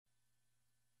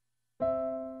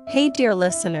Hey dear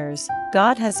listeners,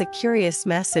 God has a curious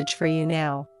message for you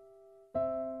now.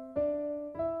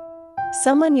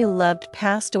 Someone you loved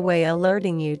passed away,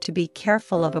 alerting you to be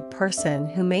careful of a person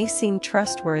who may seem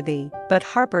trustworthy but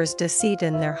harbors deceit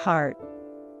in their heart.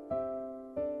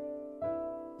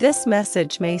 This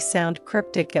message may sound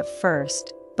cryptic at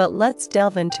first, but let's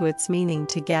delve into its meaning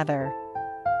together.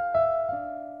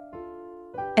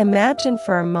 Imagine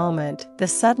for a moment the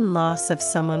sudden loss of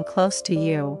someone close to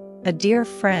you, a dear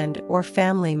friend or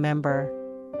family member.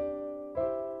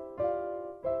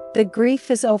 The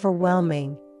grief is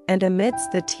overwhelming, and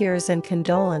amidst the tears and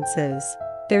condolences,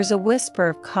 there's a whisper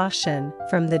of caution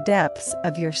from the depths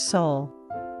of your soul.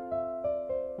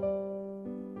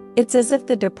 It's as if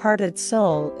the departed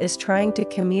soul is trying to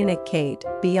communicate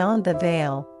beyond the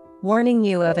veil, warning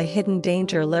you of a hidden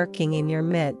danger lurking in your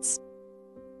midst.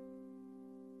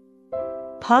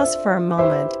 Pause for a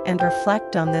moment and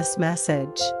reflect on this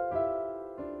message.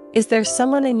 Is there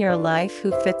someone in your life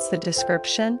who fits the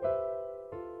description?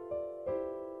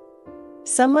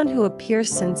 Someone who appears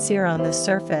sincere on the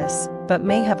surface, but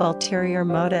may have ulterior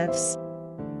motives?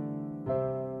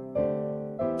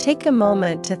 Take a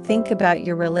moment to think about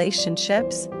your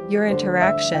relationships, your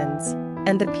interactions,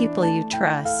 and the people you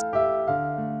trust.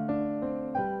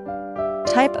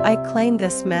 Type "I claim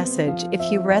this message"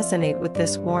 if you resonate with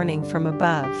this warning from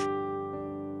above.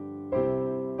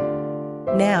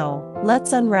 Now,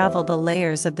 let's unravel the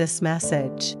layers of this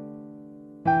message.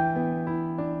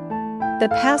 The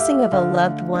passing of a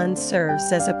loved one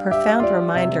serves as a profound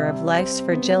reminder of life's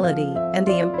fragility and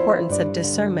the importance of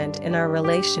discernment in our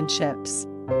relationships.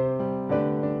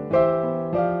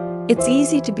 It's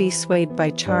easy to be swayed by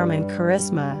charm and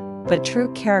charisma, but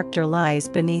true character lies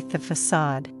beneath the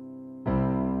facade.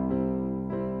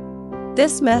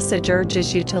 This message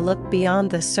urges you to look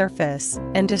beyond the surface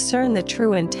and discern the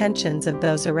true intentions of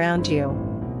those around you.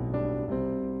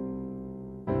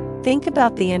 Think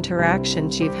about the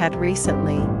interactions you've had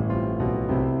recently.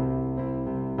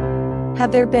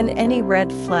 Have there been any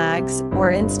red flags or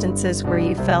instances where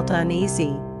you felt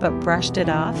uneasy but brushed it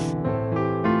off?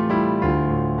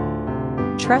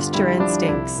 Trust your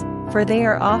instincts, for they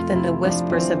are often the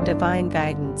whispers of divine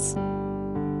guidance.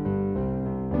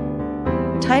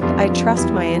 Type "I trust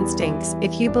my instincts"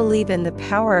 if you believe in the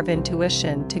power of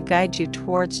intuition to guide you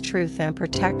towards truth and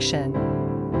protection.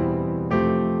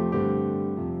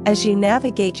 As you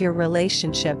navigate your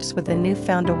relationships with a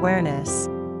newfound awareness,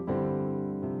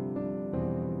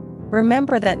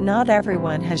 remember that not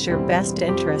everyone has your best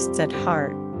interests at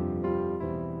heart.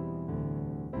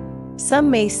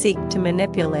 Some may seek to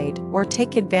manipulate or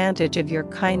take advantage of your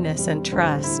kindness and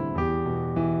trust.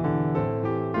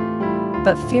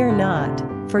 But fear not,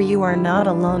 for you are not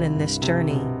alone in this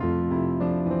journey.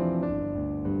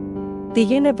 The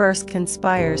universe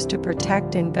conspires to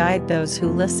protect and guide those who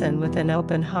listen with an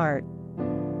open heart.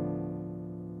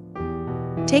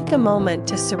 Take a moment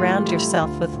to surround yourself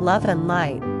with love and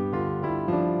light,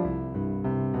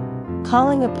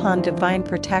 calling upon divine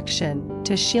protection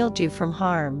to shield you from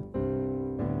harm.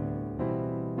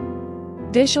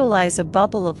 Visualize a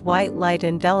bubble of white light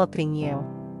enveloping you,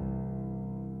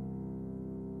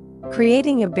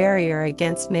 creating a barrier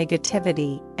against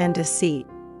negativity and deceit.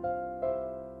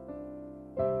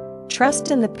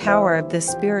 Trust in the power of this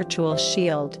spiritual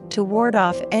shield to ward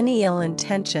off any ill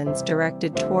intentions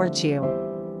directed towards you.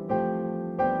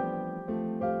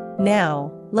 Now,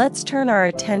 let's turn our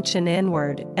attention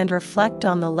inward and reflect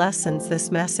on the lessons this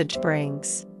message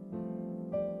brings.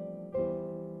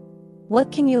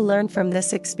 What can you learn from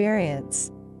this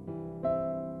experience?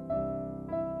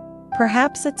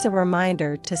 Perhaps it's a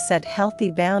reminder to set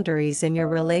healthy boundaries in your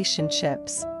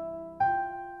relationships,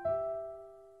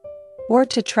 or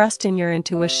to trust in your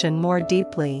intuition more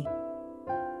deeply.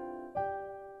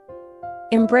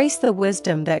 Embrace the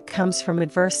wisdom that comes from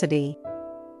adversity,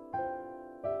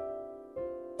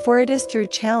 for it is through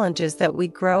challenges that we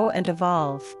grow and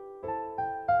evolve.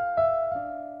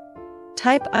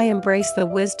 Type "I embrace the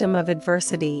wisdom of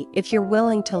adversity" if you're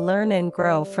willing to learn and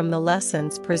grow from the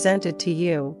lessons presented to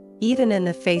you, even in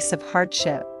the face of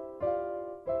hardship.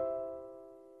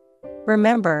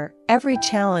 Remember, every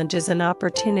challenge is an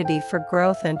opportunity for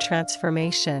growth and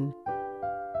transformation.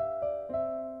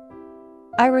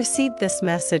 I received this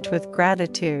message with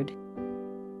gratitude.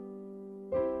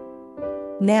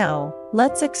 Now,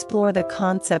 let's explore the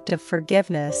concept of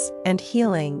forgiveness and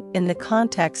healing in the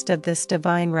context of this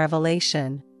divine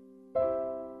revelation.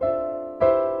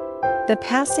 The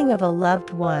passing of a loved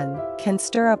one can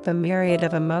stir up a myriad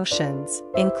of emotions,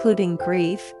 including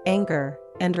grief, anger,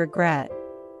 and regret.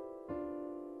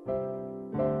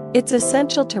 It's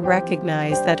essential to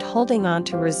recognize that holding on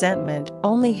to resentment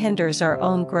only hinders our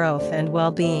own growth and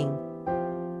well-being.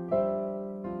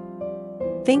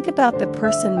 Think about the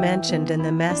person mentioned in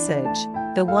the message,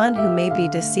 the one who may be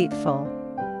deceitful.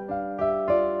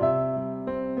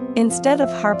 Instead of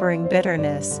harboring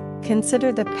bitterness,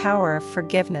 consider the power of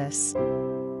forgiveness.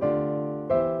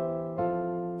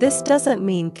 This doesn't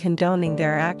mean condoning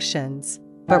their actions,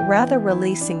 but rather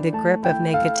releasing the grip of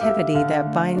negativity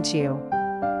that binds you.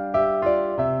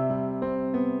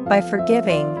 By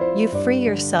forgiving, you free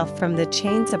yourself from the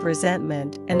chains of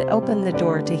resentment and open the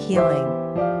door to healing.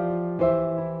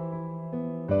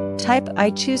 Type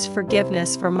 "I choose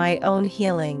forgiveness for my own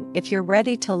healing" if you're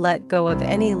ready to let go of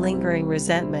any lingering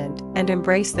resentment and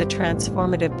embrace the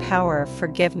transformative power of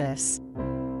forgiveness.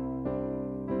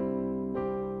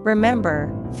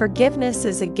 Remember, forgiveness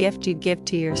is a gift you give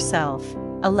to yourself,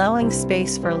 allowing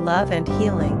space for love and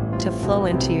healing to flow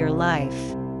into your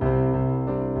life.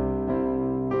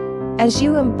 As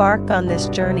you embark on this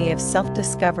journey of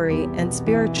self-discovery and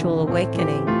spiritual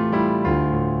awakening,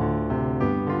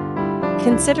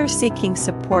 consider seeking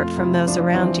support from those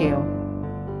around you.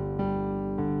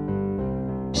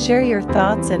 Share your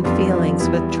thoughts and feelings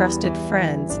with trusted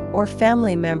friends or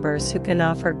family members who can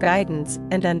offer guidance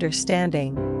and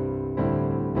understanding.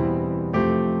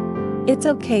 It's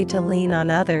okay to lean on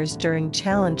others during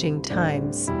challenging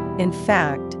times. In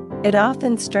fact, it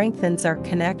often strengthens our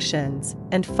connections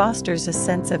and fosters a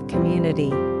sense of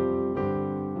community.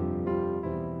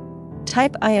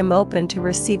 Type "I am open to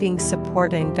receiving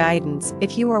support and guidance"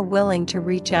 if you are willing to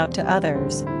reach out to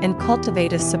others and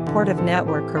cultivate a supportive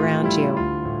network around you.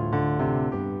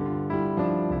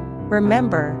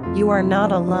 Remember, you are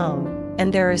not alone,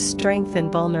 and there is strength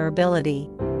in vulnerability.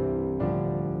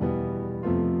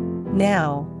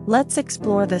 Now, let's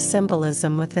explore the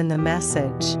symbolism within the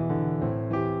message.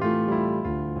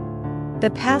 The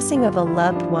passing of a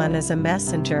loved one as a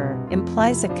messenger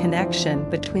implies a connection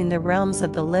between the realms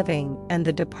of the living and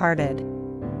the departed.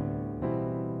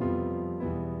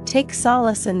 Take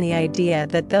solace in the idea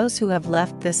that those who have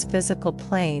left this physical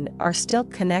plane are still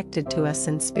connected to us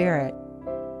in spirit.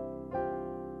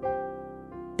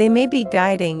 They may be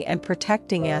guiding and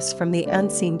protecting us from the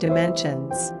unseen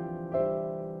dimensions.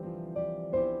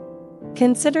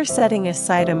 Consider setting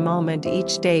aside a moment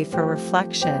each day for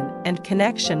reflection and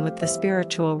connection with the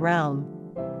spiritual realm.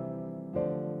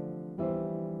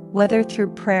 Whether through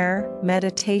prayer,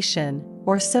 meditation,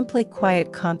 or simply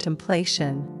quiet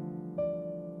contemplation,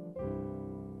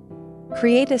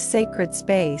 create a sacred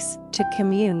space to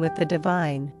commune with the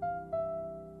divine.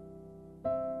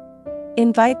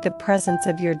 Invite the presence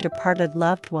of your departed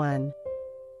loved one,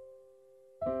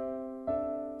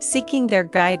 seeking their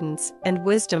guidance and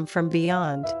wisdom from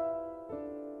beyond.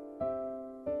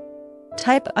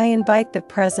 Type "I invite the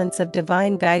presence of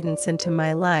divine guidance into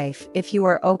my life" if you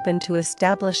are open to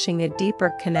establishing a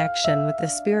deeper connection with the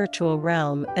spiritual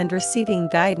realm and receiving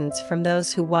guidance from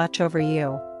those who watch over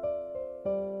you.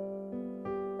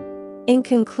 In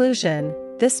conclusion,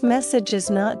 this message is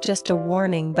not just a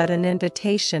warning but an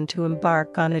invitation to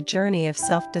embark on a journey of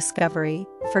self-discovery,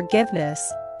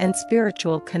 forgiveness, and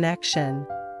spiritual connection.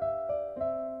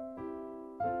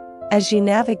 As you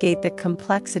navigate the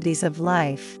complexities of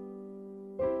life,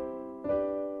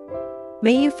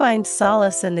 may you find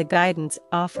solace in the guidance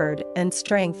offered and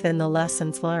strength in the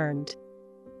lessons learned.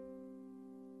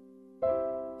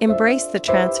 Embrace the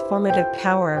transformative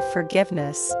power of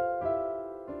forgiveness.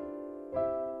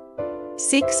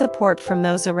 Seek support from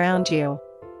those around you,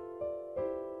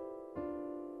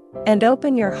 and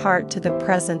open your heart to the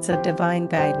presence of divine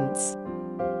guidance.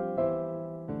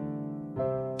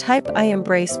 Type "I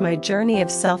embrace my journey of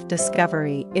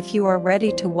self-discovery" if you are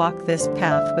ready to walk this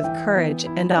path with courage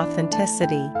and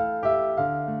authenticity.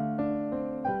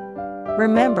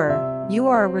 Remember, you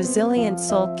are a resilient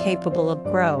soul capable of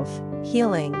growth,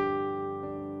 healing,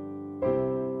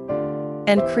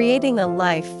 and creating a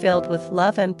life filled with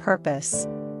love and purpose.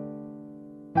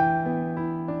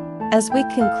 As we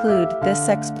conclude this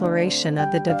exploration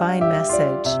of the divine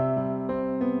message,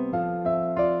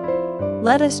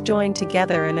 let us join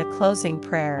together in a closing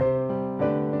prayer.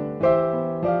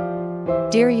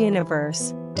 Dear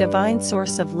Universe, divine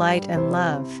source of light and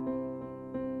love,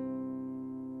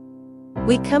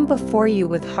 we come before you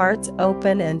with hearts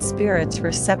open and spirits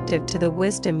receptive to the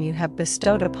wisdom you have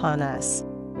bestowed upon us.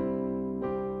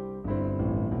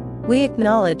 We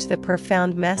acknowledge the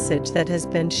profound message that has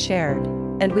been shared,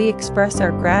 and we express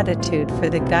our gratitude for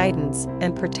the guidance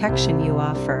and protection you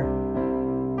offer.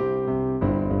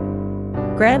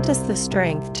 Grant us the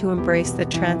strength to embrace the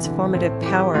transformative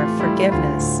power of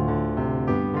forgiveness,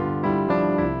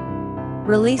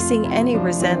 releasing any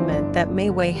resentment that may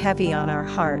weigh heavy on our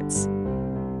hearts.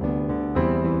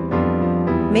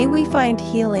 May we find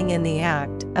healing in the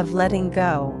act of letting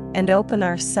go and open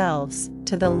ourselves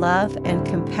to the love and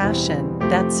compassion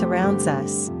that surrounds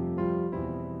us.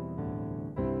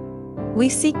 We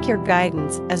seek your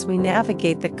guidance as we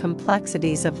navigate the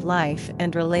complexities of life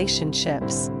and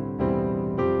relationships.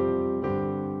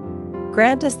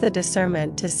 Grant us the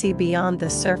discernment to see beyond the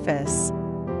surface,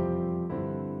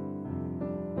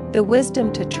 the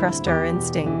wisdom to trust our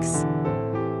instincts,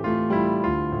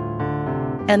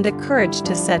 and the courage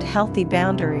to set healthy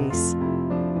boundaries.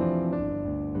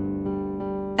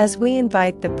 As we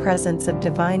invite the presence of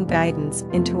divine guidance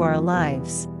into our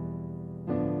lives,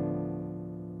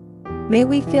 may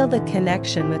we feel the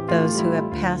connection with those who have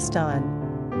passed on,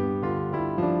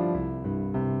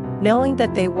 knowing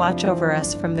that they watch over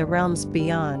us from the realms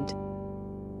beyond.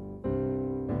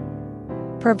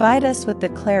 Provide us with the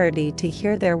clarity to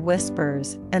hear their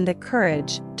whispers and the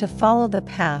courage to follow the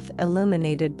path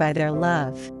illuminated by their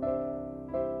love.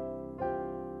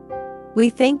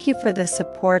 We thank you for the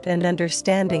support and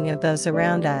understanding of those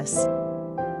around us,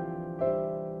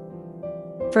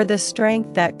 for the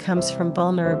strength that comes from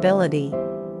vulnerability,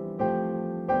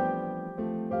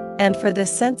 and for the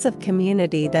sense of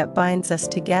community that binds us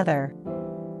together.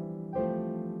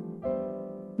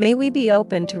 May we be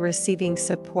open to receiving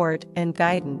support and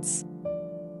guidance,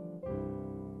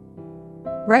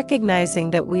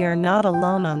 recognizing that we are not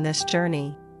alone on this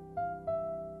journey.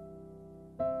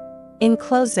 In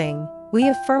closing, we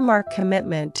affirm our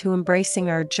commitment to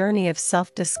embracing our journey of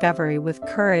self-discovery with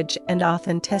courage and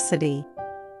authenticity.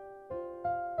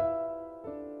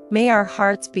 May our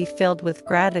hearts be filled with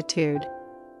gratitude,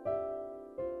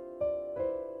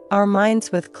 our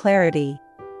minds with clarity,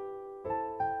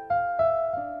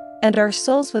 and our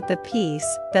souls with the peace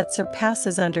that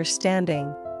surpasses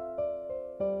understanding.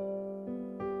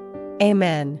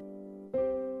 Amen.